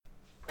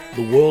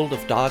The World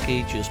of Dark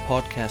Ages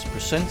podcast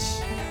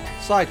presents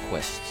Side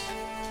Quests,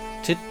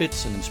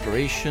 tidbits and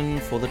inspiration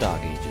for the Dark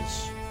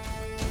Ages.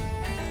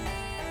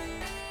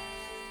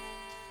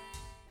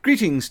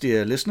 Greetings,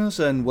 dear listeners,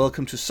 and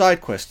welcome to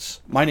Side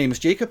Quests. My name is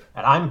Jacob.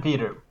 And I'm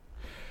Peter.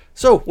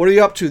 So, what are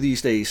you up to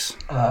these days?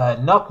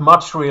 Not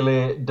much,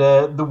 really.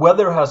 The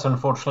weather has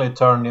unfortunately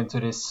turned into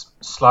this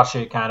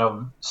slushy kind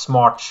of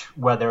smarch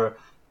weather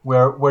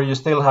where you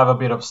still have a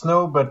bit of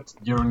snow, but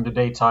during the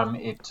daytime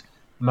it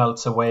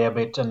melts away a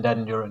bit, and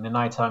then during the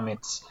nighttime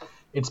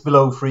it's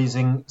below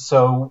freezing.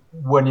 So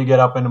when you get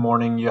up in the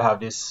morning, you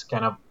have this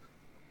kind of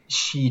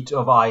sheet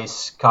of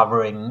ice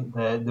covering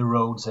the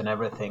roads and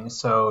everything.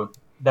 So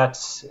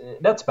that's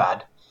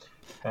bad.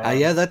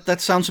 Yeah,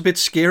 that sounds a bit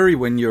scary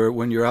when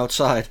you're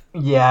outside.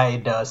 Yeah,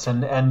 it does,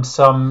 and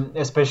some,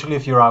 especially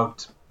if you're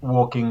out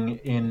walking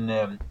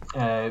in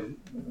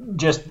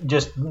just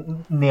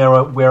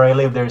near where I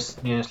live.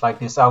 There's like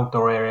this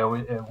outdoor area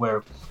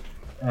where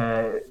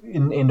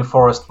in the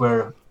forest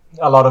where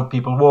a lot of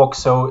people walk.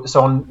 So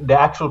on the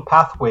actual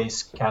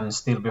pathways can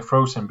still be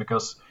frozen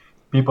because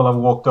people have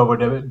walked over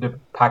the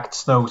packed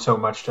snow so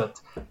much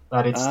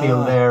that it's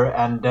still there,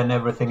 and then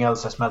everything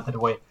else has melted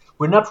away.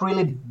 We're not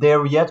really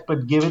there yet,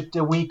 but give it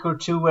a week or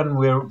two, and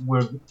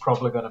we're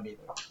probably gonna be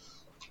there.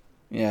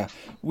 Yeah,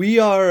 we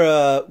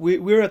are.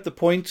 We're at the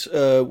point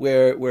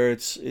where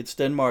it's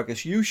Denmark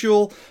as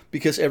usual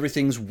because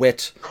everything's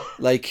wet.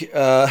 Like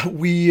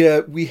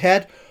we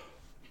had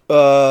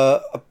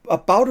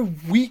about a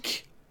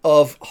week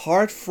of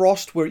hard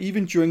frost where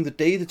even during the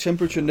day the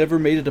temperature never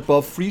made it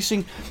above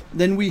freezing.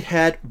 Then we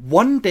had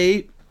one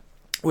day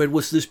where it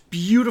was this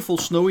beautiful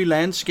snowy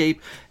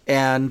landscape,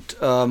 and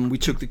we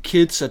took the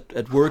kids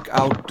at work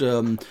out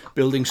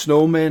building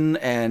snowmen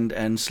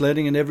and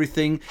sledding and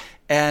everything.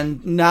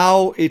 And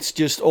now it's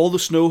just all the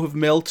snow have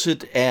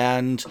melted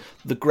and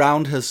the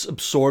ground has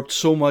absorbed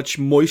so much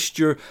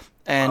moisture,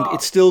 and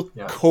it's still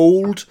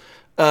cold.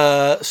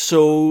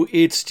 So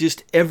it's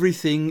just,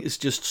 everything is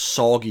just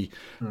soggy.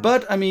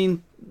 But I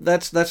mean,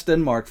 that's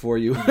Denmark for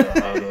you.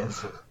 Yeah, it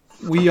is.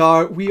 We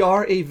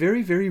are a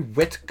very, very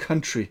wet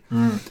country.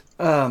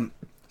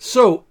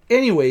 So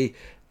anyway,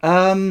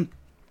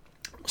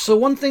 so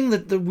one thing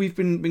that we've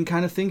been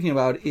kind of thinking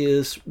about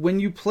is when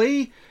you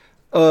play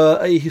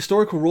a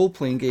historical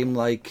role-playing game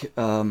like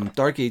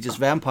Dark Ages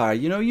Vampire,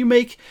 you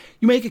make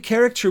a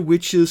character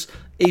which is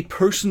a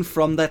person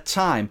from that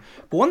time.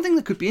 But one thing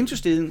that could be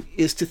interesting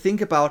is to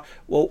think about,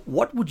 well,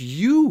 what would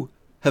you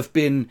have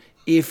been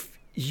if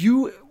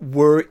you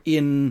were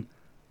in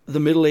the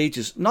Middle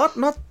Ages? Not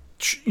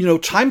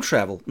time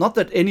travel. Not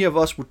that any of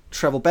us would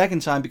travel back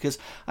in time, because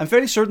I'm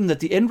fairly certain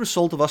that the end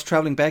result of us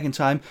traveling back in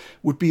time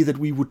would be that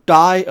we would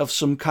die of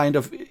some kind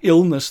of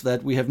illness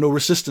that we have no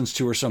resistance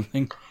to or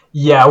something.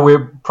 Yeah, we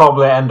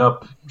probably end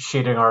up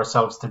shitting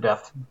ourselves to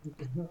death.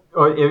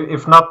 Or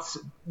if not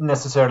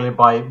necessarily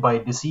by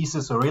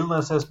diseases or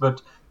illnesses,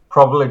 but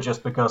probably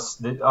just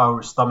because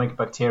our stomach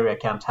bacteria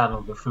can't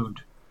handle the food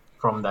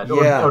from that,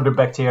 or the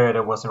bacteria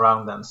that was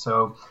around then.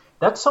 So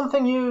that's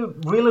something you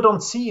really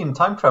don't see in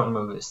time travel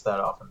movies that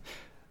often.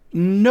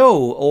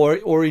 No,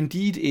 or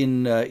indeed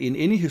in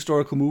any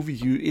historical movie,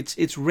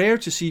 it's rare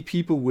to see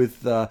people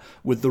with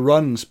the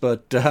runs,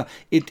 but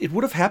it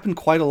would have happened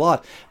quite a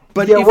lot.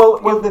 But yeah,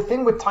 well, the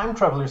thing with time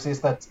travelers is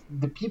that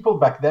the people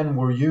back then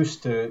were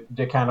used to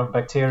the kind of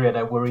bacteria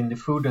that were in the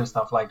food and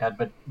stuff like that.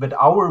 But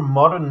our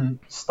modern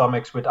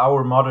stomachs with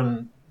our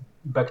modern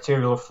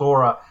bacterial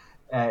flora,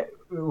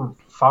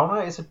 fauna,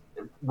 is it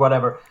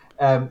whatever,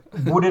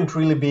 wouldn't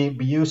really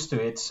be used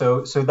to it.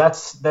 So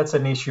that's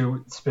an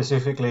issue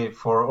specifically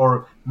for,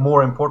 or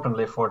more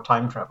importantly, for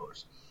time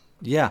travelers.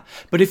 Yeah,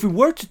 but if we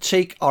were to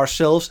take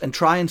ourselves and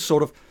try and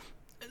sort of,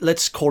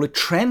 let's call it,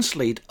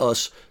 translate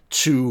us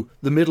to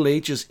the Middle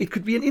Ages, it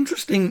could be an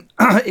interesting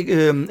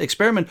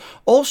experiment.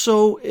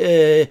 Also,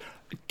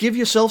 give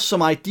yourself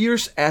some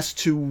ideas as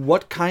to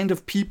what kind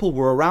of people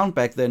were around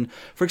back then.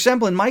 For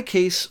example, in my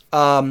case,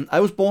 I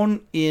was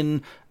born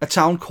in a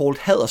town called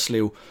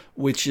Haderslev,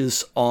 which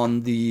is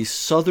on the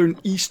southern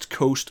east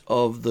coast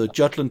of the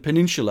Jutland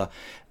Peninsula.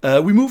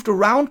 We moved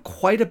around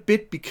quite a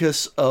bit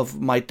because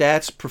of my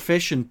dad's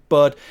profession,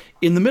 but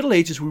in the Middle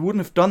Ages we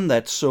wouldn't have done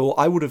that. So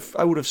I would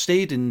have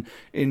stayed in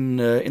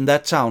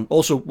that town.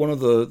 Also, one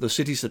of the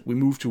cities that we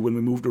moved to when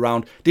we moved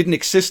around didn't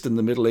exist in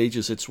the Middle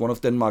Ages. It's one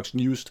of Denmark's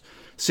newest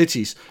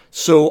cities.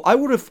 So I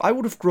would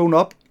have grown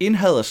up in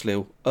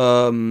Haderslev.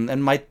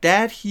 And my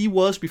dad,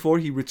 before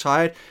he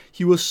retired,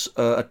 he was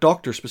a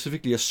doctor,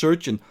 specifically a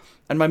surgeon,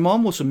 and my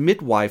mom was a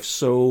midwife.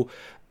 So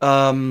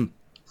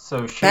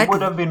she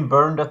would have been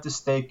burned at the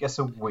stake as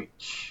a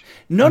witch.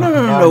 No.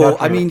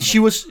 I mean, she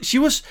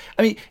was.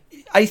 I mean,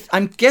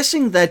 I'm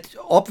guessing that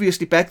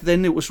obviously back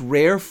then it was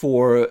rare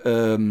for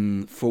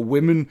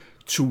women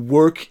to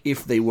work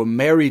if they were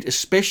married,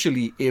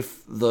 especially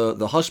if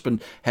the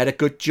husband had a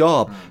good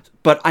job.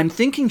 But I'm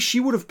thinking she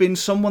would have been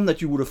someone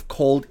that you would have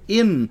called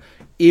in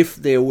if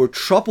there were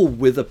trouble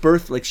with a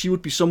birth. Like, she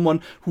would be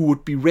someone who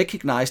would be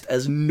recognized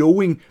as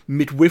knowing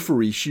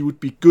midwifery. She would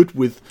be good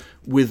with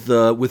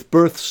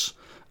births.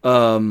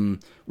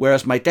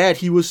 Whereas my dad,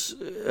 he was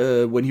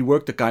when he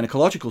worked a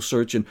gynecological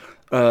surgeon,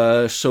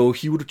 so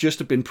he would just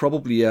have been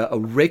probably a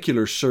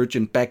regular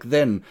surgeon back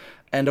then.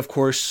 And of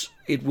course,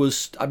 it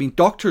was. I mean,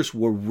 doctors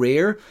were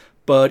rare,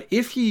 but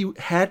if he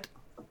had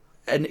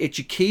an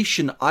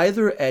education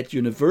either at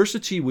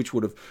university, which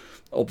would have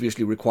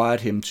obviously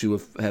required him to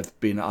have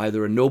been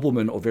either a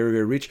nobleman or very,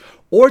 very rich,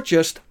 or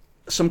just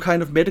some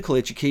kind of medical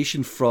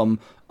education from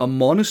a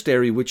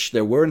monastery, which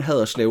there were in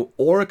Haderslev,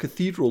 or a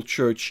cathedral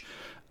church.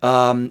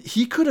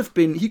 He could have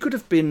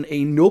been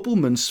a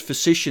nobleman's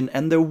physician,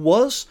 and there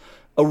was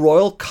a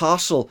royal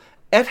castle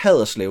at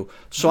Haderslev.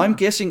 So I'm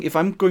guessing, if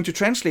I'm going to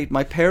translate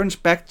my parents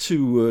back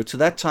to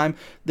that time,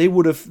 they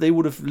would have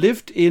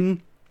lived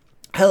in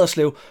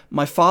Haderslev.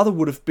 My father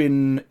would have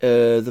been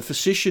the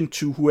physician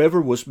to whoever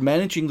was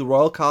managing the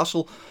royal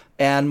castle,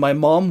 and my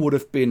mom would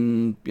have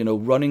been,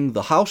 running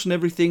the house and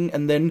everything.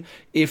 And then,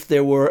 if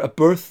there were a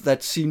birth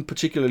that seemed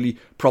particularly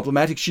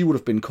problematic, she would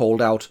have been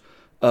called out.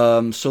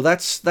 So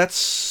that's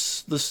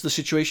the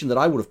situation that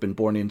I would have been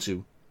born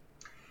into.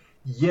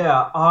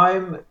 Yeah,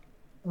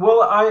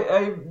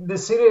 the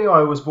city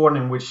I was born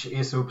in, which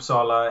is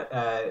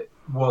Uppsala,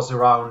 was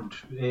around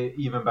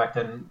even back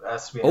then,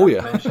 as we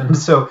mentioned.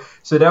 So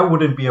that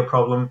wouldn't be a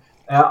problem.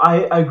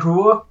 I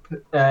grew up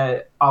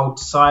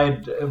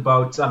outside,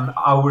 about an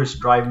hour's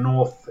drive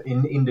north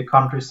in the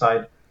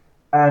countryside,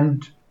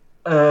 and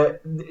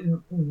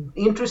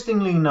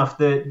interestingly enough,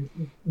 the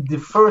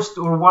first,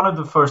 or one of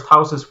the first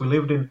houses we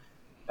lived in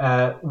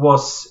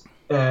was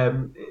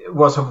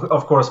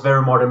of course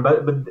very modern,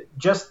 but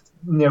just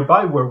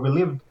nearby where we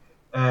lived,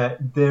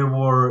 there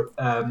were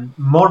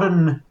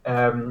modern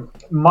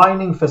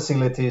mining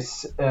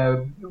facilities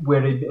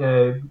where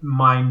they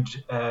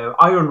mined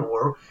iron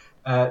ore.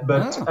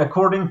 But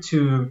according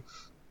to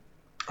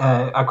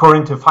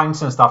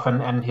finds and stuff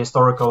and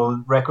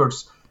historical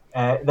records,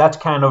 that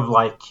kind of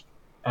like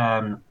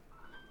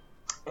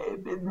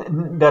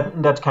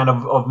that kind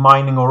of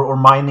mining or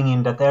mining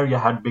in that area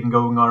had been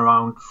going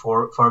around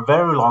for a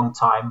very long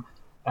time.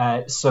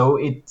 So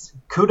it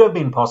could have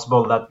been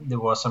possible that there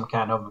was some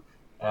kind of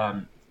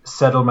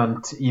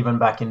settlement even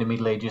back in the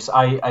Middle Ages.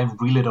 I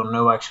really don't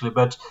know, actually,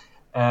 but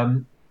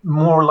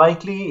more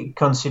likely,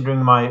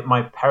 considering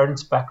my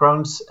parents'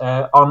 backgrounds,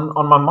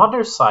 on my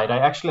mother's side, I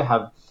actually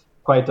have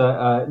quite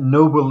a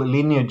noble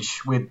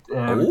lineage with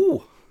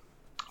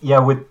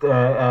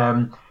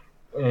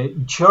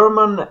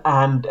German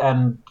and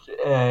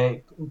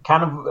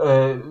kind of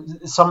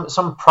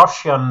some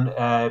Prussian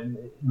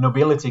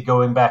nobility,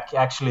 going back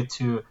actually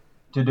to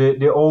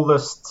the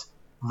oldest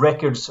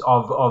records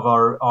of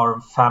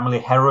our family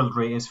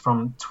heraldry is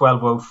from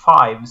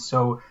 1205.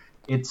 So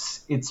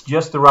it's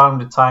just around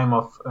the time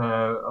of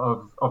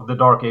the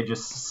Dark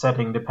Ages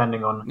setting,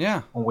 depending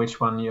on which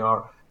one you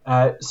are.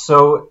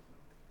 So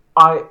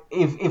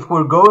if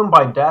we're going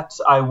by that,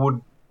 I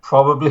would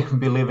probably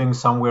be living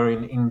somewhere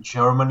in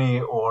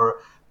Germany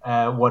or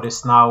what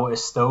is now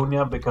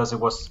Estonia, because it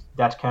was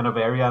that kind of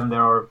area, and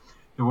there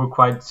were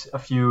quite a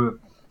few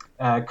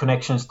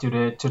connections to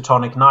the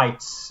Teutonic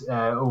Knights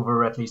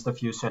over at least a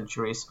few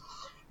centuries.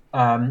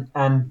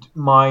 And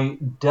my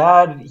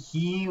dad,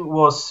 he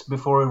was,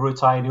 before he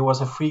retired, he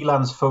was a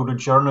freelance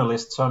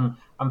photojournalist. So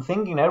I'm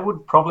thinking that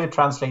would probably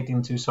translate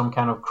into some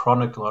kind of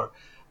chronicler.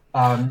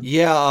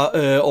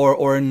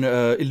 Or an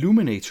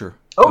illuminator.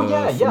 Oh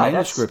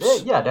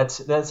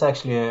that's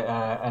actually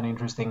an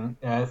interesting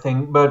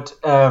thing. But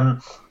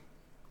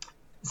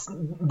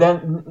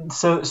then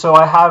so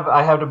I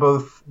have the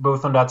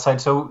both on that side.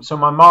 So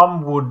my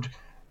mom would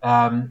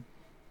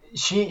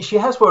she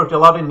has worked a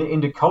lot in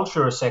the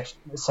culture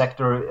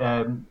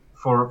sector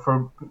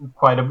for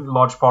quite a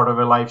large part of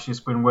her life.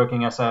 She's been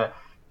working as a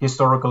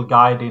historical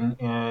guide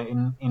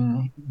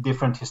in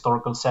different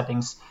historical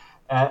settings.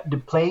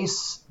 The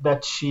place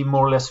that she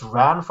more or less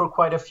ran for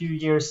quite a few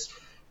years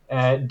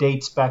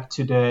dates back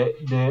to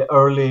the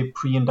early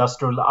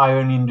pre-industrial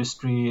iron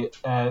industry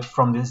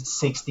from the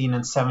 16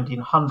 and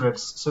 1700s.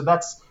 So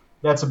that's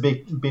a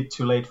bit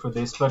too late for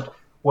this. But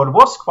what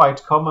was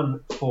quite common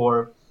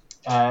for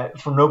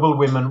noble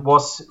women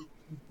was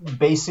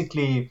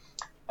basically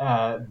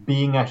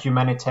being a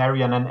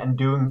humanitarian and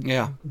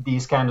doing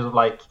these kinds of,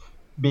 like,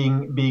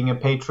 being a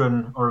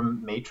patron or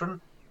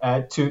matron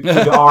to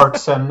the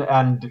arts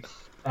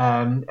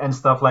and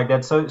stuff like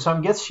that. So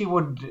I guess she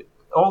would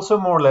also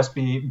more or less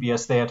be a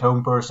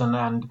stay-at-home person,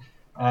 and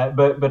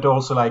but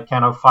also like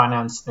kind of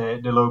finance the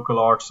local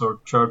arts or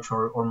church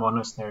or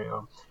monastery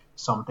or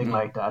something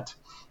like that.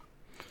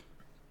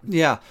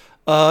 Yeah.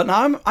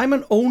 Now I'm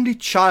an only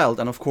child,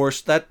 and of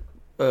course that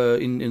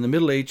in the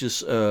Middle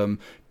Ages,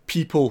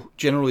 people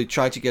generally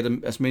try to get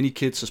as many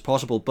kids as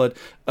possible. But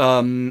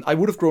I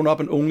would have grown up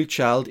an only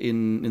child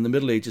in the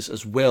Middle Ages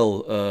as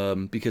well,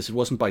 because it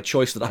wasn't by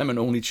choice that I'm an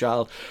only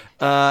child,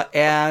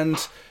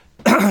 and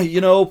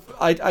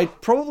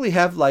I'd probably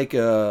have like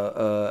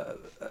a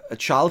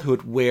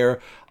childhood where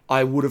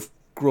I would have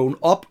grown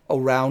up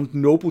around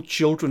noble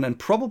children and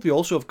probably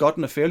also have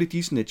gotten a fairly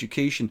decent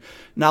education.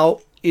 Now,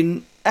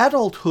 in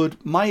adulthood,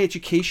 my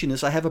education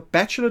is I have a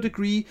bachelor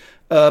degree,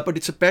 but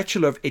it's a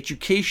bachelor of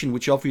education,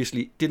 which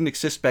obviously didn't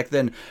exist back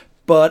then.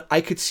 But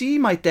I could see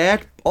my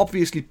dad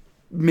obviously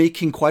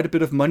making quite a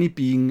bit of money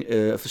being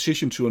a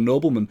physician to a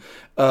nobleman.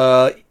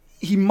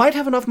 He might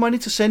have enough money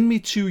to send me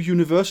to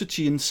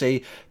university in,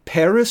 say,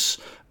 Paris,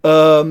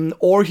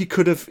 or he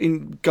could have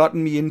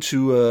gotten me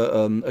into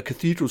a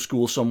cathedral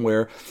school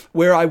somewhere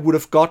where I would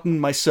have gotten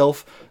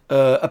myself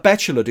a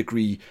bachelor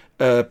degree.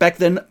 Back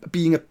then,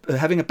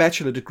 having a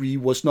bachelor degree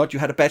was not you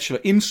had a bachelor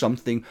in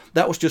something.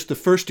 That was just the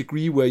first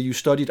degree where you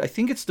studied. I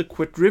think it's the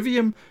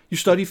quadrivium. You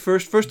study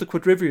first the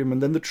quadrivium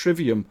and then the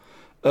trivium.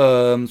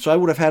 So I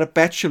would have had a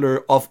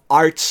bachelor of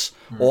arts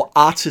or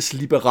artes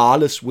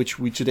liberales, which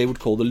we today would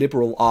call the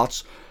liberal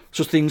arts.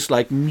 So things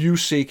like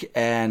music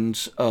and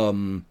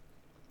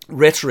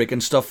rhetoric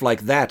and stuff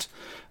like that.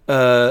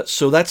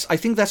 So I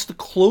think that's the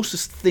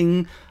closest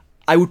thing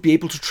I would be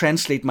able to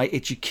translate my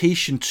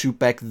education to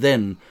back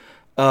then.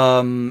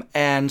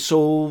 And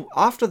so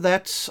after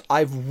that,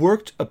 I've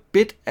worked a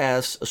bit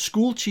as a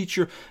school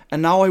teacher,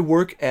 and now I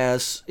work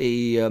as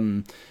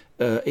a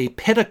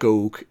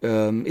pedagogue.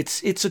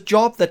 It's a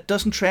job that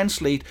doesn't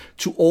translate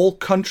to all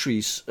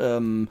countries.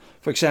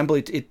 For example,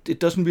 it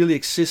doesn't really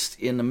exist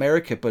in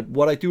America, but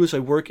what I do is I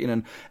work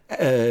in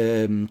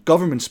a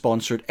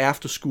government-sponsored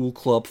after-school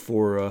club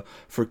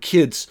for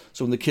kids.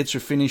 So when the kids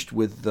are finished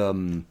with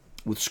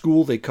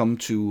school, they come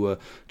to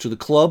the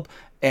club,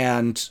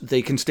 and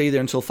they can stay there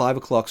until 5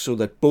 o'clock, so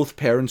that both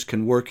parents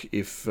can work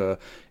if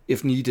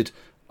needed.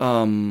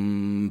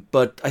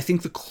 But I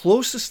think the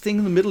closest thing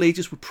in the Middle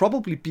Ages would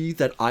probably be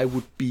that I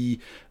would be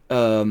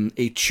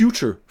a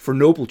tutor for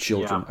noble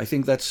children. Yeah. I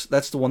think that's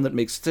the one that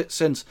makes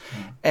sense.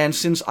 And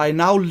since I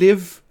now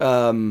live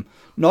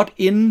not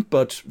in,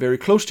 but very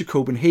close to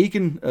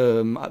Copenhagen,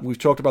 we've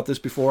talked about this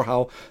before,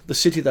 how the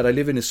city that I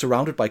live in is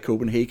surrounded by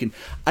Copenhagen.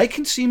 I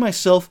can see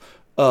myself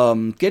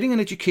getting an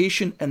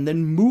education and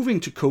then moving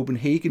to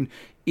Copenhagen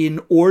in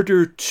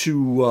order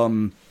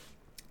to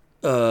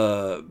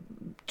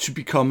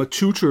become a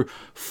tutor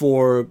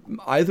for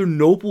either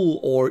noble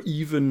or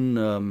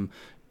even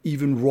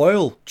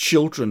royal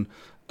children.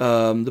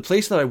 The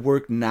place that I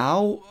work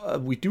now,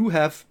 we do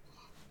have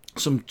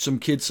some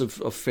kids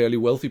of fairly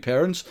wealthy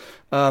parents.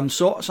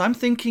 So I'm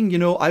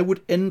thinking, I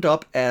would end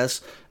up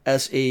as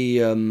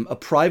a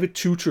private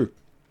tutor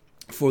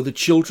for the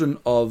children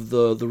of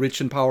the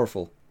rich and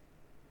powerful.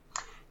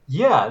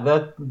 Yeah,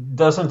 that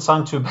doesn't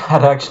sound too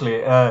bad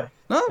actually.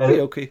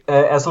 Okay.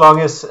 As long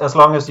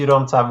as you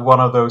don't have one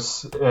of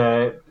those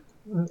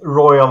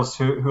royals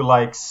who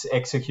likes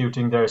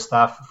executing their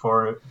staff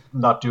for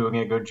not doing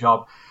a good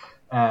job.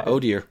 Oh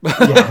dear.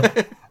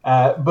 Yeah.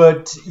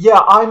 But yeah,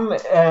 I'm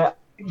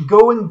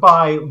going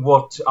by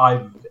what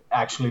I've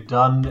actually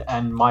done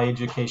and my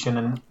education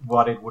and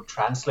what it would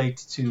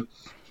translate to.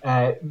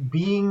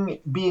 Being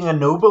a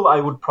noble, I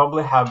would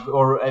probably have,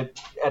 or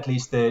at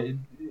least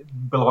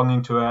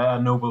belonging to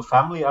a noble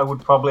family, I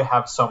would probably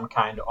have some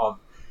kind of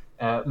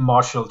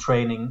martial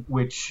training,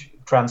 which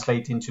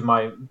translates into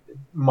my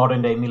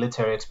modern day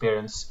military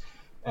experience.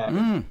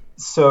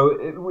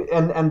 So,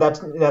 and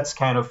that's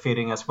kind of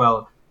fitting as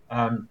well.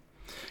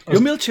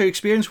 Your military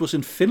experience was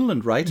in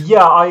Finland, right?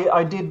 Yeah,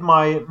 I did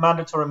my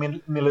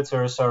mandatory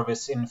military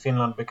service in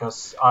Finland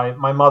because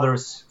my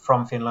mother's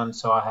from Finland,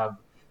 so I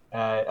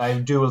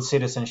have dual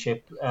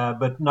citizenship.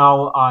 But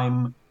now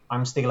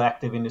I'm still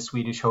active in the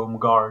Swedish Home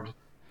Guard.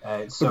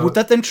 So would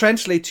that then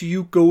translate to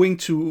you going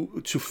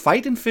to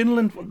fight in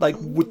Finland? Like,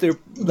 would there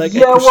a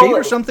crusade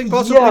or something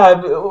possibly?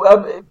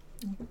 Yeah,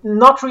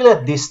 not really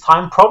at this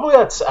time. Probably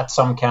at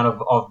some kind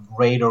of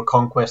raid or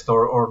conquest,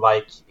 or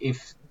like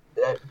if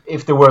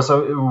there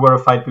were a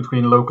fight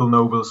between local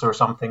nobles or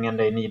something, and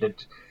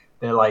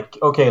they're like,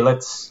 okay,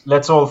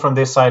 let's all from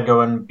this side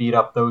go and beat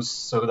up those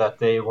so that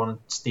they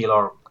won't steal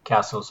our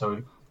castles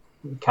or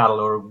cattle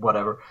or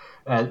whatever.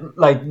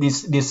 Like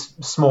these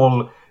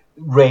small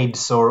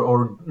raids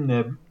or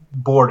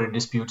border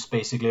disputes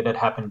basically that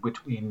happened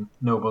between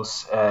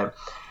nobles. Or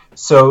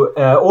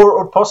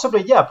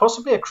possibly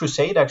a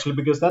crusade actually,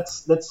 because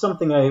that's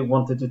something I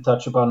wanted to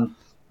touch upon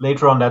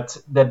later on,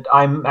 that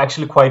I'm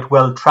actually quite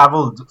well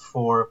traveled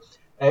for,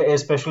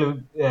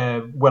 especially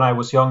when I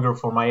was younger.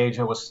 For my age,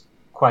 I was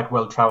quite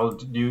well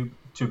traveled due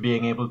to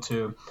being able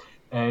to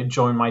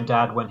join my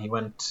dad when he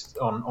went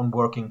on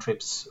working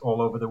trips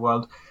all over the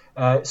world.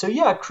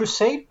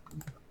 Crusade,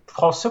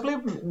 possibly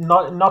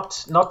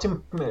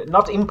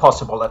not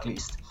impossible at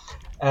least.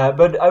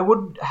 But I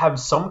would have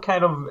some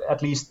kind of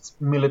at least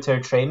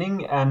military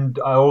training, and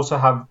I also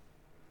have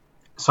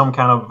some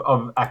kind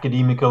of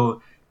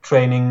academical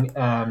training.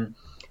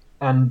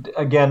 And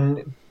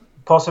again,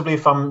 possibly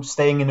if I'm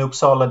staying in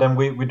Uppsala, then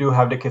we do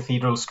have the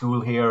cathedral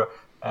school here,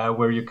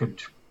 where you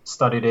could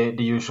study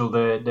the usual,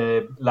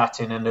 the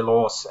Latin and the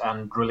laws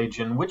and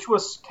religion, which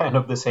was kind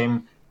of the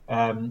same.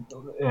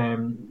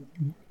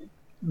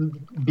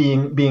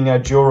 Being a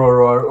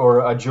juror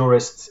or a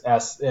jurist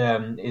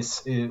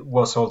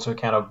was also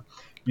kind of,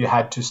 you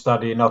had to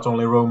study not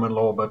only Roman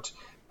law but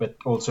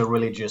also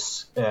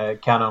religious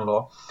canon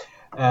law.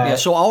 Yeah,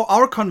 so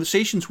our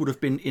conversations would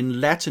have been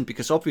in Latin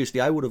because obviously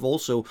I would have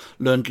also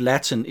learned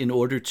Latin in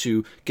order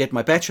to get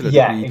my bachelor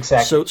Yeah, degree.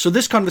 exactly. So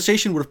this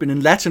conversation would have been in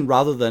Latin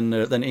rather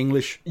than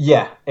English.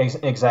 Yeah,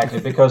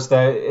 exactly. Because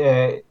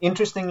the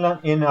interesting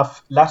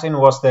enough, Latin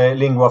was the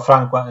lingua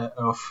franca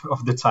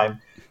of the time,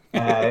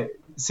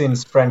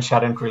 since French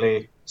hadn't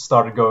really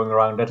started going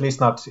around, at least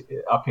not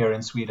up here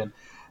in Sweden.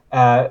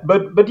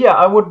 But yeah,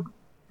 I would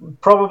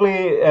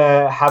probably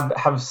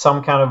have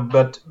some kind of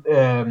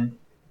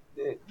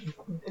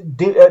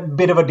a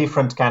bit of a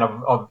different kind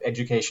of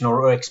education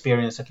or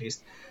experience at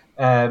least.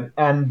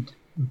 And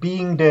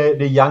being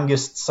the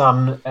youngest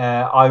son,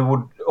 I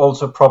would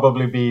also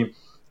probably be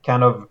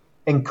kind of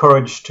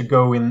encouraged to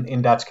go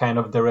in that kind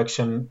of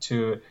direction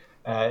to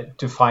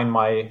find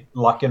my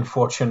luck and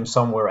fortune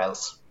somewhere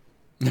else.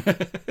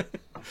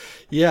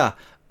 Yeah.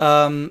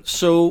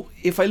 So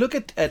if I look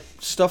at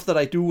stuff that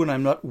I do when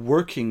I'm not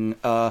working,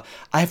 I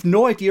have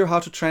no idea how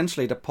to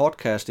translate a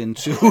podcast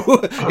into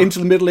into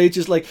the Middle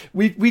Ages. Like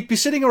we'd be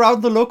sitting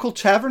around the local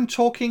tavern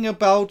talking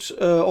about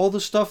all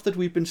the stuff that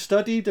we've been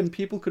studied, and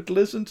people could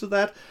listen to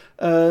that.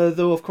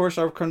 Though of course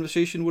our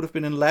conversation would have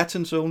been in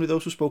Latin, so only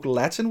those who spoke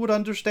Latin would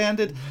understand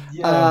it.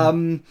 Yeah.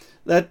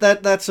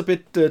 That's a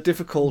bit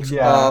difficult.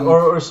 Yeah,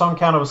 or some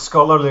kind of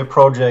scholarly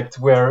project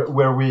where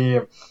we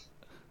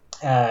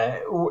we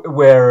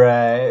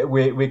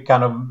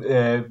kind of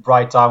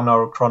write down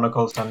our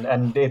chronicles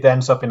and it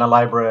ends up in a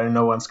library and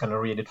no one's going to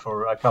read it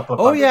for a couple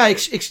of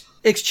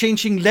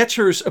exchanging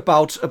letters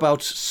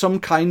about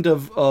some kind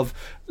of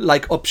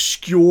like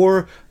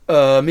obscure.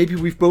 Maybe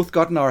we've both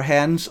gotten our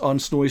hands on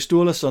Snorri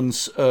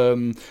Sturluson's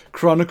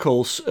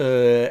chronicles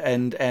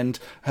and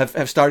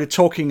have started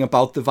talking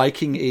about the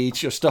Viking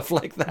Age or stuff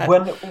like that.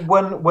 When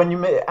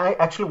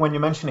you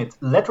mention it,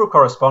 letter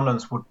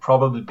correspondence would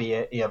probably be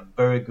a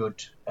very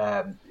good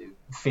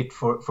fit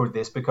for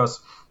this,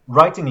 because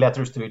writing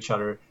letters to each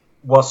other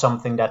was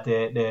something that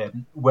the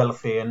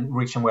wealthy and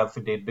rich and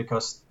wealthy did,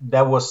 because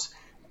that was,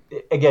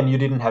 again, you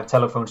didn't have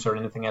telephones or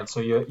anything else, so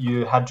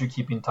you had to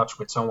keep in touch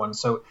with someone.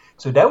 So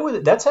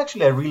that's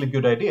actually a really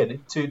good idea.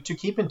 To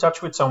keep in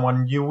touch with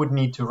someone, you would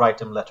need to write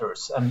them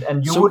letters,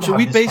 and you would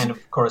have this kind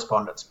of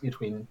correspondence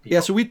between people. Yeah,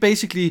 so we'd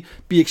basically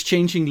be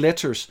exchanging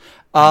letters.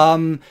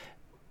 I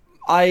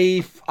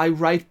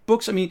write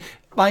books. I mean,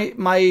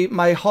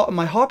 my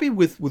hobby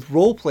with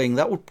role playing,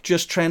 that would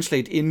just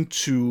translate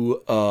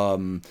into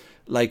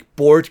like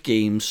board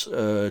games,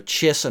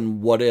 chess,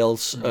 and what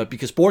else?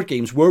 Because board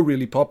games were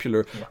really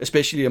popular,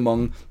 especially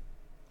among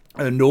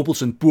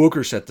nobles and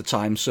burghers at the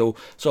time. So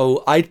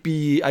I'd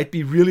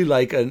be really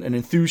like an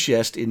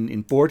enthusiast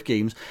in board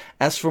games.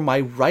 As for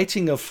my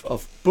writing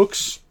of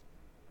books,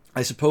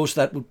 I suppose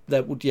that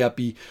would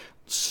be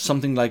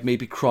something like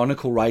maybe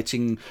chronicle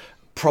writing.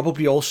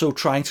 Probably also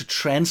trying to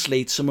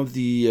translate some of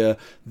the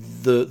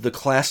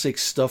classic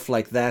stuff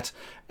like that.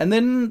 And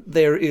then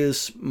there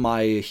is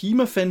my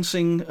HEMA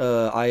fencing.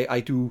 I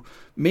do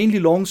mainly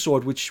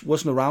longsword, which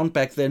wasn't around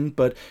back then.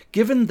 But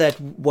given that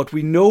what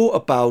we know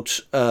about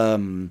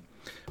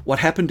what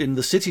happened in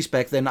the cities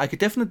back then, I could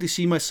definitely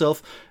see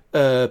myself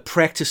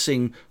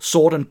practicing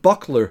sword and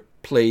buckler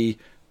play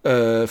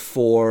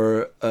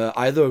for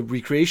either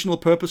recreational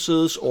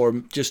purposes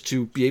or just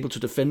to be able to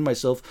defend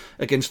myself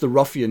against the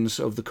ruffians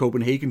of the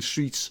Copenhagen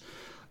streets.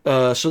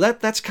 So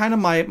that's kind of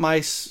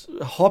my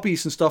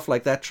hobbies and stuff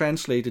like that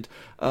translated.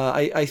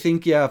 I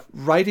think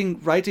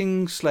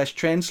writing /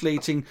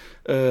 translating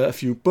a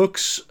few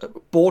books,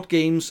 board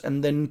games,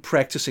 and then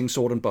practicing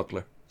sword and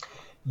buckler.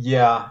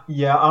 Yeah.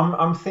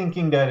 I'm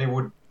thinking that it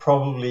would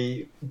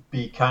probably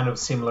be kind of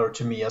similar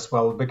to me as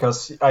well,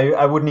 because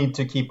I would need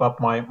to keep up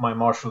my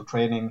martial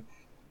training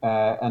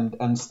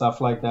and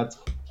stuff like that.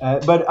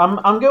 But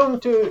I'm going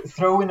to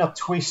throw in a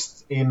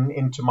twist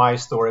into my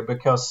story,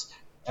 because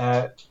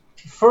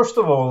first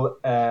of all,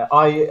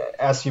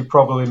 as you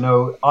probably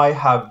know, I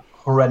have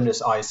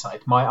horrendous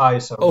eyesight. My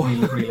eyes are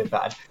really, really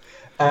bad.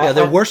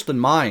 They're worse than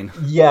mine.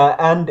 Yeah,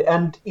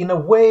 and in a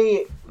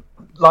way,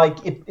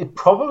 like it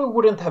probably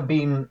wouldn't have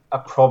been a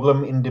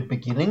problem in the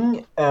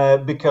beginning,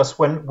 because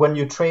when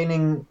you're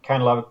training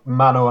kind of like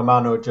mano a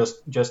mano,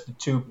 just the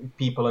two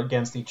people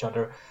against each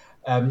other,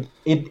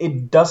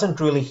 it doesn't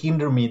really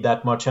hinder me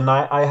that much. And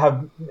I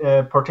have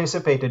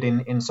participated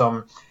in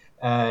some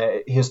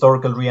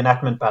historical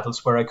reenactment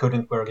battles where I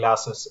couldn't wear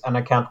glasses, and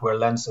I can't wear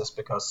lenses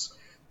because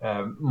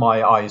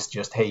my eyes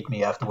just hate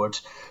me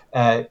afterwards.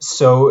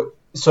 So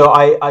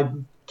I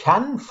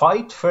can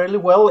fight fairly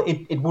well.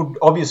 It would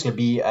obviously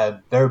be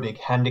a very big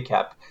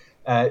handicap.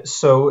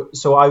 So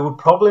I would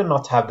probably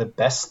not have the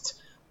best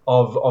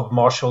of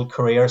martial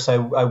careers. I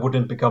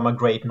wouldn't become a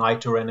great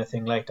knight or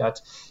anything like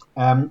that.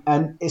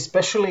 And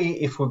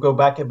especially if we go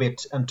back a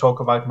bit and talk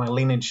about my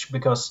lineage,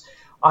 because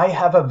I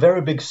have a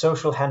very big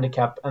social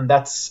handicap, and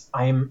that's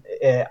I'm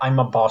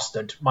a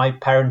bastard. My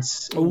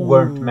parents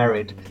weren't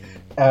married.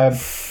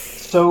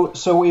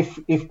 So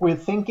if we're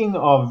thinking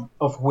of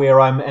where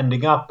I'm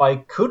ending up, I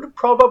could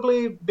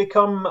probably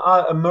become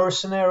a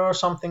mercenary or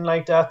something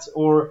like that,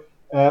 or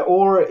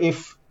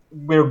if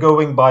we're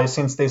going by,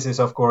 since this is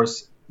of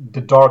course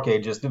the Dark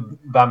Ages, the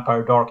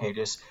Vampire Dark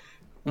Ages.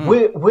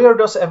 Where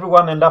does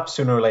everyone end up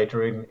sooner or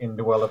later in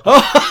the world of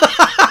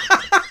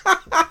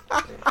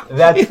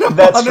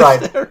That's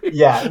right.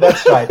 Yeah,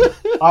 that's right.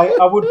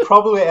 I would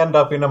probably end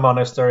up in a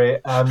monastery,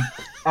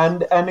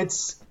 and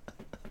it's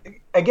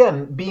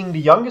again being the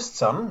youngest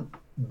son,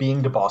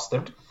 being the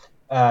bastard,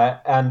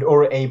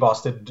 or a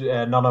bastard.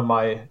 None of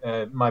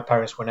my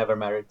parents were never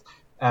married,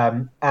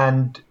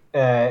 and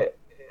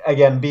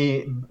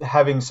again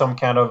having some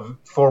kind of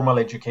formal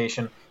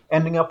education.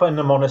 Ending up in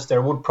a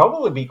monastery would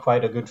probably be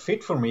quite a good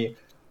fit for me.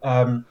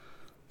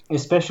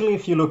 Especially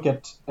if you look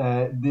at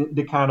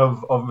the kind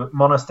of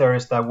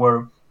monasteries that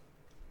were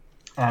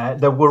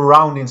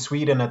around in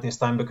Sweden at this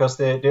time, because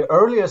the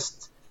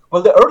earliest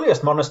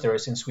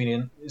monasteries in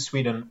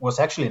Sweden was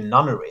actually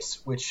nunneries,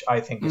 which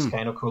I think is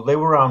kind of cool. They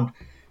were around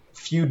a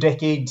few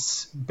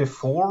decades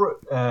before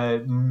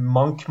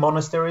monk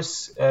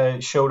monasteries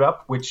showed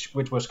up, which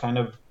was kind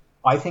of,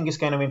 I think, is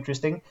kind of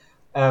interesting.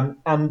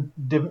 And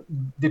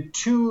the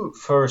two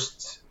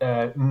first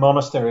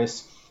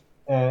monasteries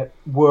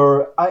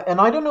were, and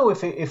I don't know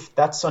if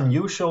that's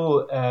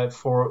unusual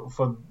for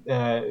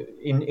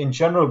in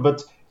general,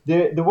 but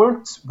they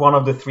weren't one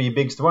of the three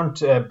bigs. They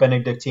weren't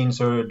Benedictines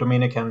or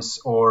Dominicans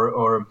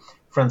or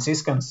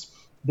Franciscans.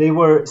 They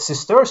were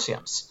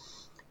Cistercians,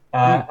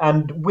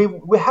 and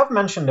we have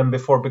mentioned them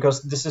before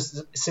because the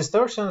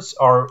Cistercians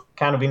are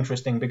kind of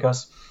interesting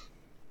because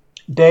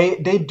they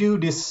do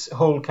this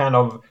whole kind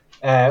of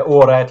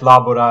ora et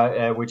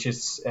labora, which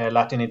is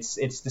Latin. It's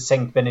the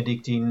Saint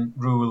Benedictine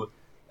rule.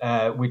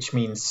 Which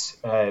means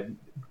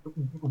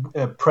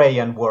pray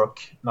and work,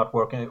 not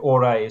work.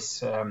 Ora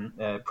is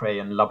pray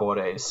and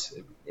labora is,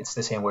 it's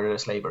the same word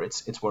as labor.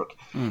 It's work.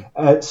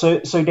 So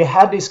they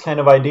had this kind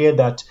of idea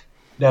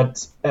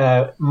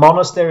that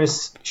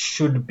monasteries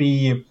should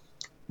be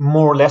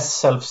more or less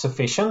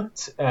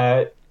self-sufficient,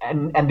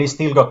 and they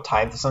still got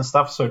tithes and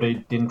stuff, so they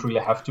didn't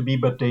really have to be,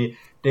 but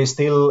they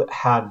still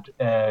had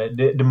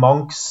the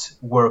monks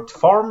worked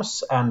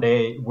farms and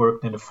they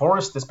worked in the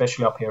forest,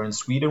 especially up here in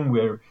Sweden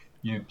where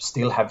you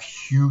still have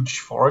huge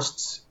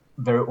forests,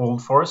 very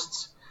old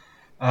forests,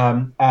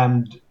 and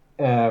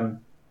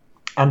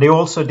they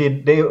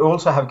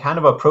also have kind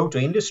of a proto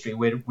industry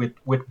with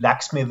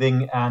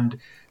blacksmithing, and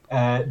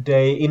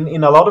they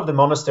in a lot of the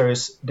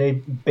monasteries they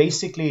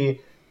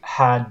basically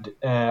had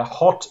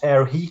hot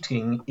air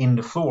heating in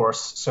the floors,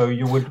 so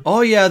you would.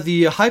 Oh yeah,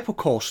 the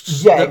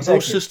hypocausts. Yeah, exactly.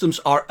 Those systems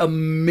are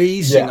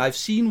amazing. Yeah. I've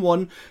seen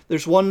one.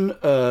 There's one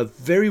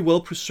very well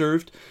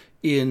preserved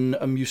in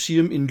a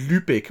museum in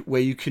Lübeck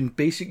where you can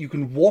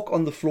walk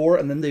on the floor,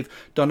 and then they've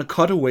done a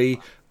cutaway,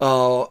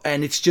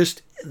 and it's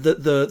just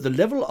the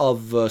level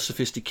of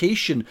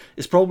sophistication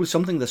is probably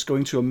something that's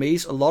going to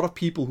amaze a lot of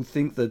people who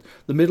think that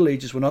the Middle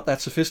Ages were not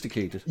that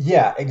sophisticated.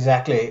 Yeah,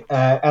 exactly,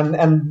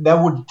 and that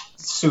would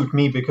suit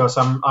me because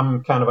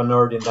I'm kind of a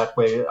nerd in that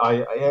way.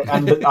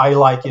 I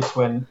like it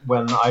when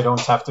I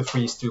don't have to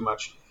freeze too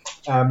much,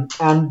 and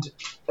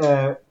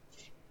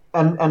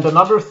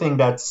another thing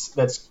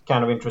that's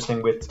kind of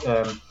interesting with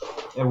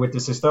the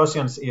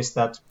Cistercians is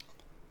that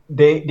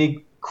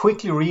they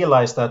quickly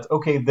realized that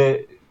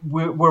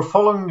we're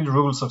following the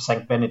rules of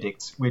Saint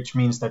Benedict, which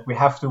means that we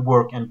have to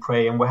work and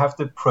we have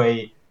to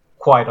pray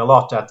quite a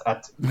lot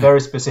at very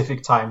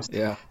specific times.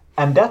 Yeah,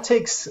 and that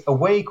takes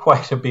away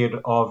quite a bit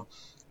of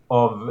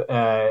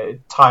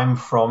time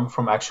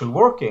from actual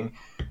working.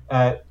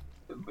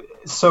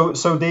 So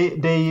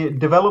they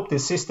developed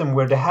this system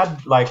where they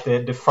had like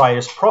the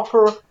friars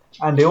proper.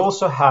 And they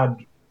also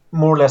had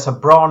more or less a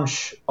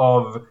branch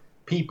of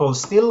people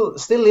still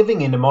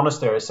living in the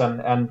monasteries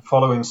and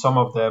following some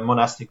of the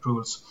monastic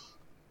rules.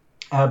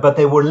 But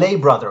they were lay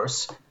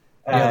brothers.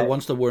 The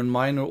ones that were in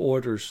minor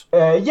orders.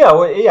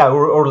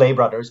 Or lay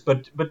brothers.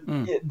 But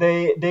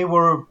they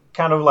were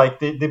kind of like,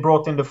 they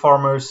brought in the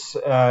farmers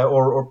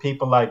or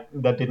people like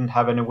that didn't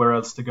have anywhere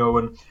else to go.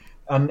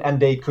 And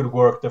they could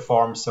work the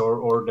farms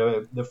or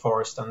the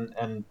forest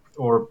and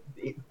or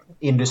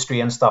industry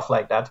and stuff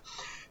like that.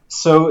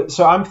 So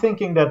I'm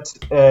thinking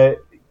that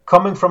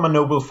coming from a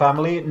noble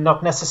family,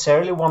 not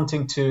necessarily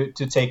wanting to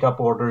take up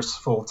orders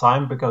full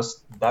time,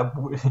 because that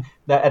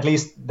at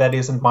least that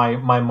isn't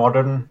my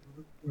modern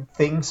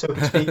thing, so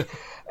to speak.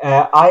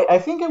 I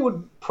think I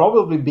would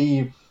probably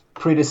be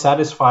pretty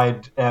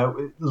satisfied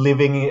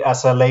living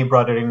as a lay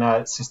brother in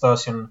a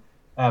Cistercian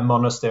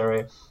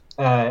monastery,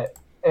 and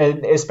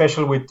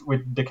especially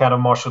with the kind of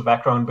martial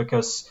background,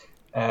 because.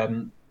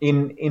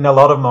 In a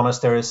lot of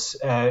monasteries,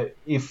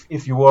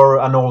 if you are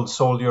an old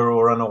soldier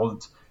or an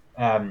old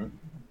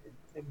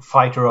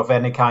fighter of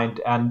any kind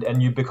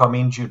and you become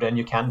injured and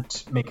you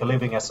can't make a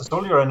living as a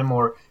soldier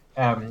anymore,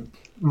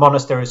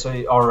 monasteries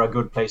are a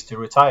good place to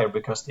retire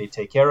because they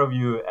take care of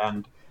you,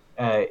 and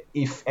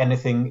if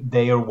anything,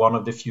 they are one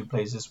of the few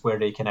places where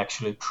they can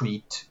actually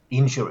treat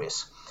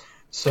injuries.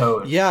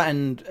 So yeah,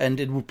 and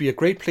it would be a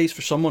great place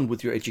for someone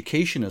with your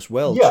education as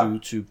well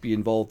to be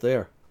involved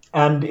there.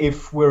 And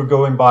if we're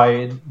going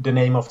by the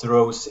name of the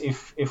rose,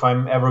 if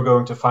I'm ever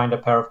going to find a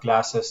pair of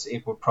glasses,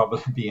 it would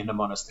probably be in a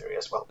monastery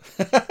as well.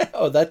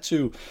 Oh, that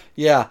too.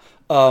 Yeah.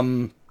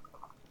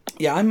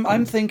 Yeah,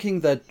 I'm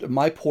thinking that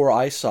my poor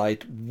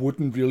eyesight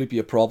wouldn't really be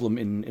a problem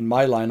in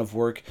my line of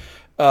work.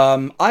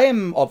 I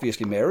am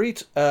obviously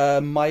married.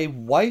 My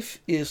wife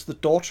is the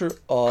daughter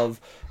of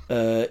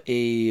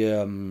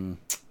a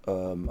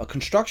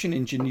construction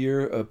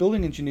engineer, a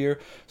building engineer.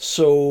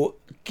 So,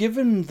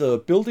 given the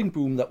building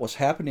boom that was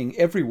happening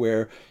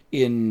everywhere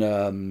in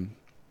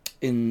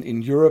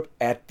Europe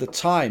at the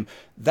time,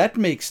 that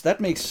makes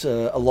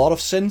a lot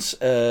of sense.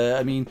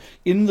 I mean,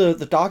 in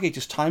the Dark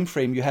Ages time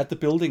frame, you had the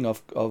building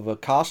of a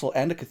castle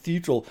and a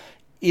cathedral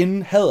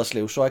in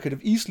Haderslev, so I could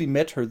have easily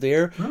met her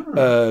there,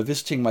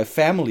 visiting my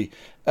family.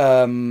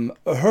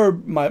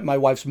 My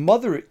wife's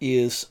mother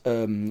is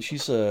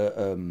she's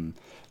a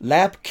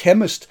lab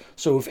chemist,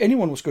 so if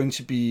anyone was going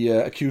to be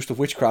accused of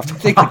witchcraft, I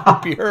think it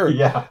would be her.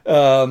 Yeah.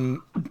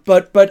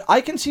 But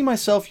I can see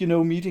myself,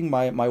 meeting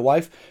my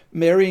wife,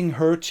 marrying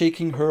her,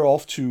 taking her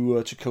off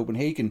to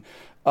Copenhagen.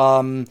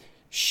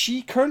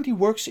 She currently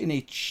works in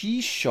a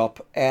cheese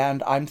shop,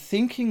 and I'm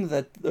thinking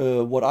that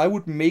what I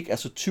would make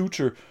as a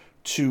tutor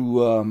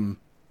to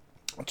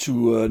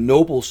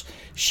nobles,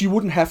 she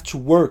wouldn't have to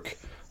work.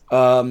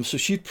 So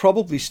she'd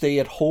probably stay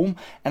at home,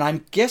 and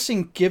I'm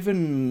guessing,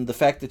 given the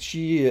fact that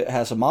she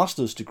has a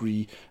master's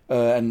degree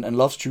and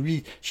loves to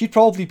read, she'd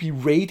probably be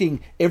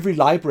raiding every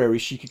library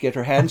she could get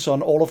her hands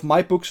on, all of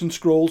my books and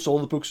scrolls, all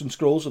the books and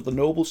scrolls of the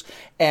nobles,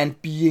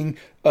 and being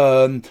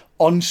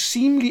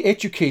unseemly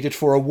educated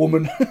for a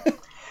woman.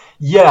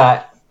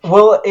 Yeah.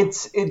 Well,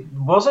 it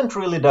wasn't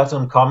really that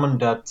uncommon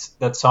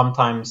that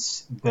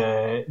sometimes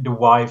the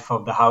wife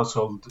of the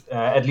household,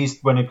 at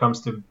least when it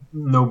comes to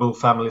noble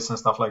families and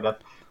stuff like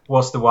that,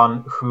 was the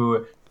one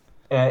who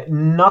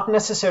not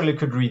necessarily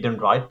could read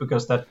and write,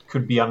 because that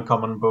could be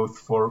uncommon both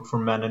for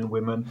men and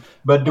women,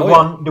 but the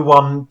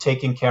one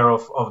taking care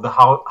of the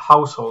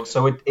household.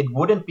 So it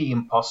wouldn't be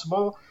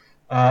impossible.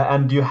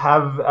 And you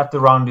have, at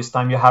around this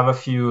time, you have a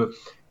few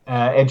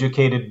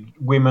educated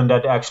women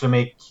that actually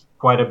make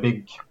quite a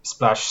big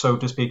splash, so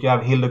to speak. You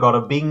have Hildegard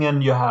of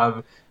Bingen, you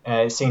have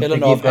Saint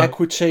Eleanor of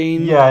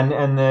Aquitaine,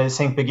 and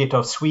Saint Birgitta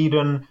of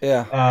Sweden.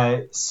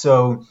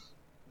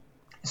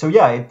 So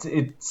yeah,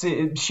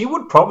 she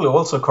would probably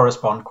also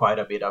correspond quite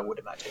a bit, I would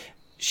imagine.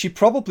 She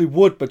probably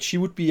would, but she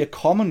would be a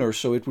commoner,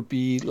 so it would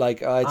be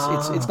like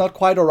it's not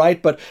quite all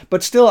right. But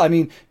still, I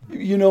mean,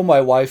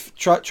 my wife.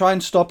 Try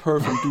and stop her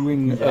from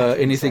doing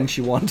anything she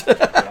wants.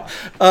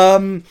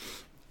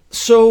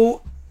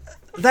 So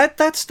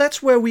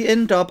that's where we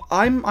end up.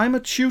 I'm a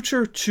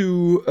tutor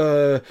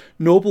to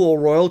noble or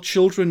royal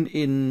children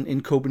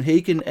in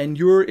Copenhagen, and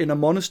you're in a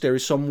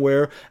monastery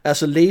somewhere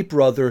as a lay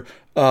brother,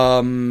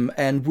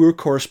 and we're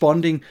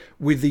corresponding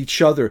with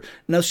each other.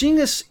 Now, seeing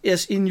as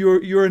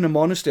you're in a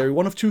monastery,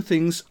 one of two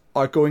things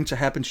are going to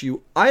happen to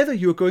you. Either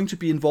you're going to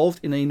be involved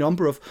in a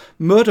number of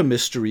murder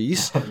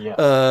mysteries,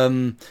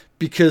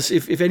 because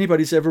if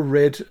anybody's ever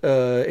read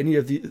any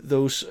of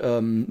those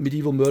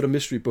medieval murder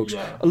mystery books,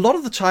 a lot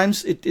of the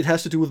times it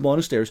has to do with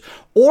monasteries,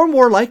 or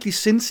more likely,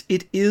 since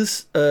it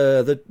is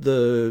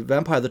the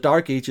vampire, the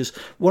Dark Ages,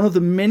 one of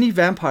the many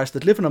vampires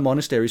that live in a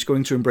monastery is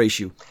going to embrace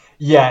you.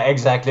 Yeah,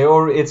 exactly.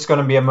 Or it's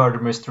going to be a murder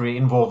mystery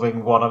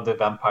involving one of the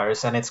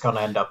vampires, and it's going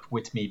to end up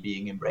with me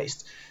being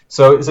embraced.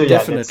 So yeah,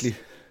 definitely.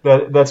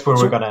 That's where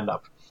we're going to end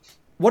up.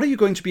 What are you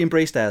going to be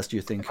embraced as, do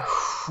you think?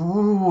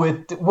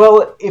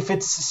 Well, if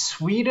it's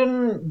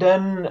Sweden,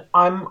 then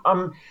I'm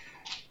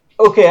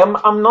okay.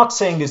 I'm not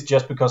saying this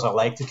just because I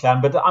like the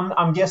clan, but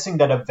I'm guessing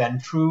that a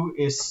Ventrue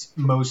is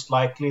most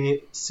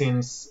likely,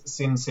 since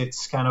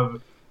it's kind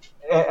of,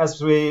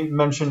 as we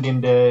mentioned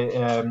in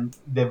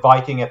the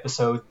Viking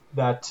episode,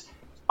 that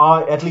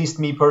at least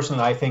me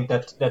personally, I think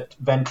that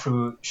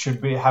Ventrue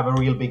should have a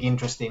real big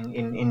interest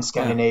in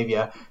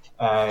Scandinavia.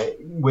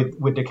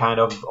 With the kind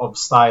of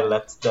style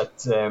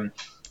that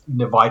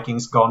the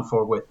Vikings gone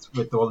for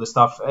with all the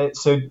stuff.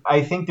 So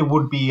I think there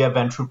would be a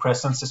Ventrue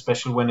presence,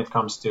 especially when it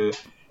comes to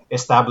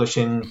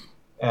establishing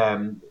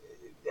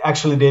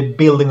actually the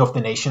building of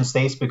the nation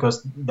states,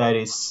 because that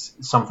is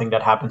something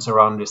that happens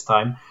around this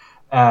time.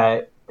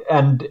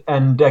 And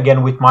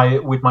again, with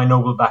my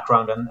noble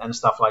background and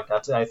stuff like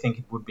that, I think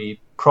it would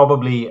be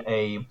probably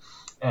a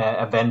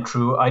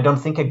Ventrue. I don't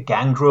think a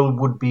Gangrel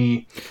would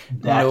be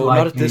that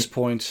likely. Not at this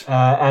point.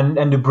 And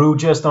the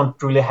Brujas don't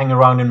really hang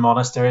around in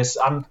monasteries.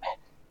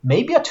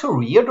 Maybe a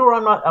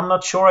Toreador. I'm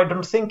not sure. I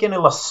don't think any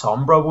La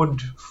Sombra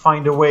would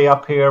find a way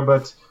up here,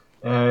 but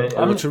a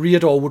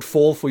Toreador would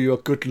fall for your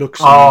good looks.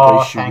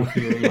 Oh, thank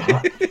you.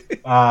 Yeah.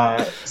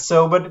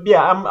 But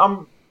yeah,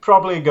 I'm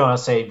probably gonna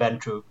say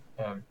Ventrue,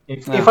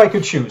 if I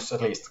could choose,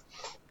 at least.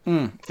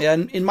 Yeah,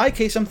 and in my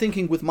case, I'm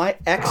thinking with my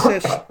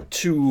access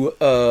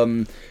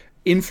to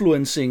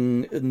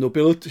influencing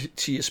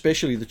nobility,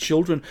 especially the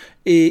children,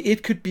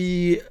 it could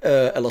be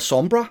a La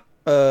Sombra,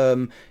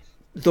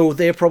 though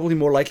they're probably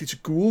more likely to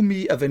ghoul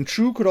me. A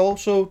Ventrue could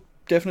also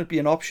definitely be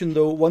an option,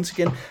 though. Once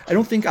again, I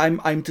don't think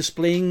I'm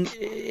displaying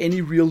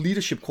any real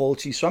leadership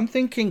qualities. So I'm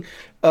thinking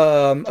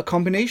a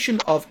combination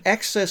of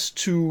access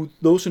to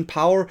those in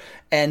power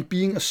and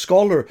being a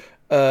scholar.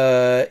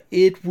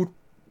 It would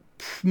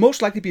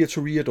most likely be a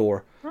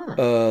Toreador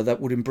that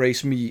would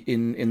embrace me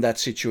in that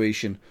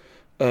situation.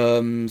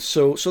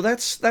 So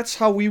that's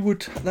how we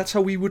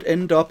would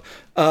end up.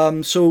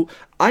 So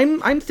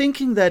I'm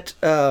thinking that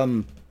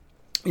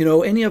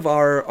any of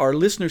our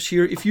listeners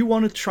here, if you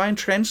want to try and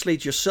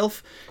translate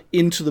yourself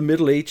into the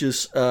Middle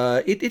Ages,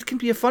 it can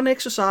be a fun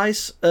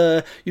exercise.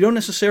 You don't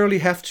necessarily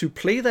have to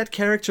play that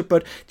character,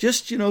 but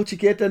just to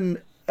get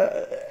an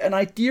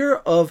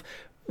idea of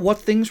what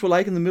things were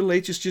like in the Middle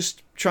Ages,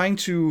 just trying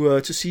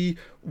to see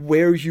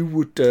where you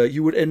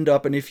would end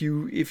up, and if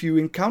you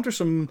encounter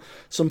some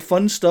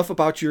fun stuff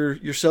about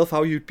yourself,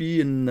 how you'd be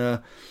in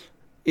the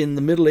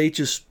Middle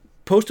Ages,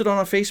 post it on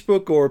our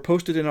Facebook or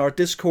post it in our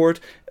Discord.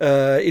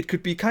 It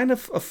could be kind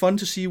of fun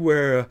to see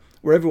where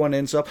everyone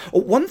ends up. Oh,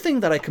 one thing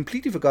that I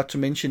completely forgot to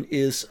mention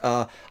is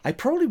I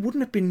probably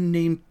wouldn't have been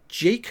named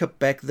Jacob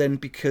back then,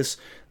 because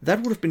that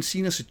would have been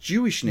seen as a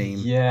Jewish name.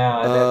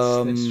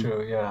 Yeah, that's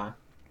true. Yeah.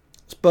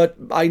 But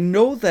I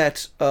know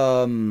that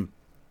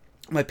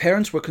my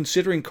parents were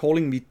considering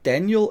calling me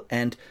Daniel,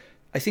 and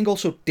I think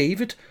also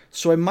David.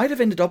 So I might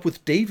have ended up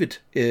with David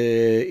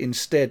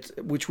instead,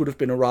 which would have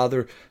been a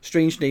rather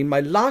strange name. My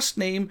last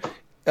name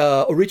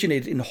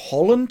originated in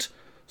Holland,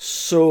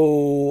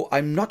 so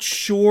I'm not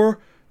sure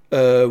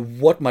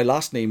what my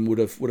last name would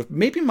have.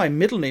 Maybe my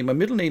middle name. My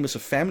middle name is a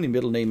family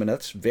middle name, and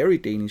that's very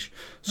Danish.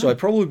 So I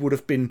probably would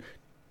have been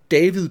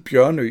David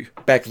Bjørnø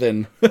back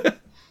then.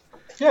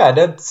 Yeah,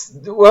 that's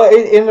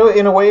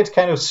in a way it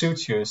kind of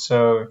suits you.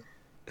 So.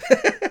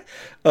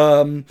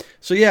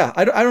 So yeah,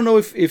 I don't know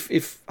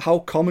if how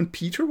common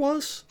Peter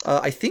was.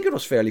 I think it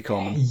was fairly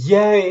common.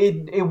 Yeah,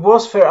 it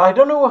was fair. I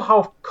don't know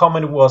how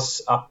common it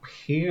was up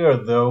here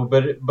though,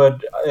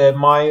 but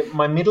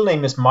my middle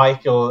name is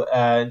Michael,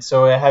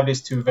 so I have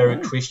these two very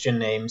Christian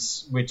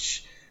names,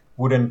 which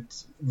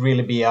wouldn't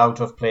really be out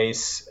of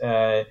place.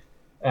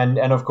 And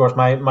of course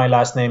my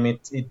last name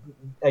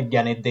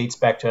it dates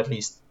back to at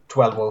least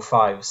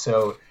 1205.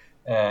 So.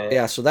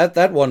 So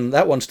that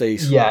one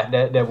stays. Yeah,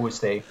 that would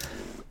stay.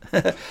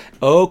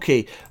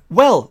 Okay.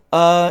 Well,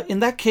 in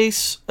that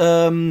case,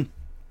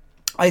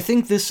 I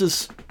think this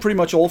is pretty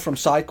much all from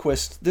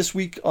SideQuest this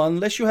week,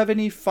 unless you have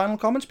any final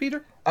comments,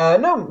 Peter?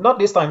 No, not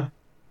this time.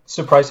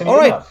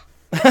 Surprisingly enough.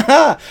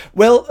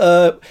 Well,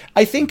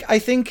 I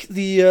think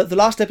the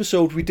last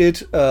episode we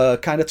did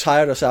kind of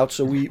tired us out,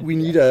 so we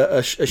need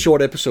a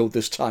short episode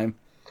this time.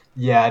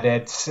 Yeah,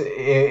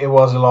 it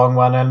was a long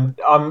one, and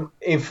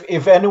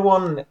if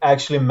anyone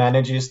actually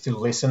manages to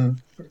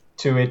listen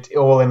to it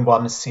all in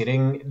one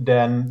sitting,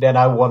 then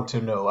I want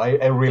to know.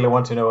 I really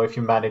want to know if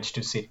you managed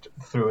to sit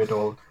through it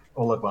all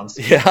at once.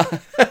 Yeah.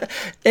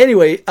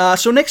 Anyway,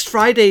 so next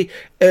Friday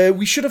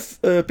we should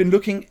have been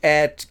looking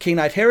at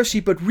Cainite Heresy,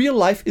 but real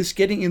life is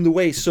getting in the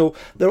way, so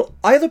there'll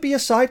either be a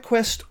side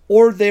quest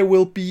or there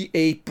will be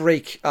a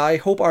break. I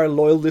hope our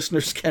loyal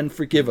listeners can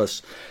forgive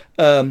us.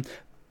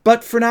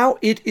 But for now,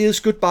 it is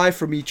goodbye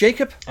from me,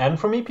 Jacob. And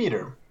from me,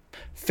 Peter.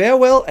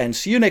 Farewell, and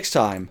see you next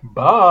time.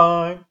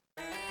 Bye.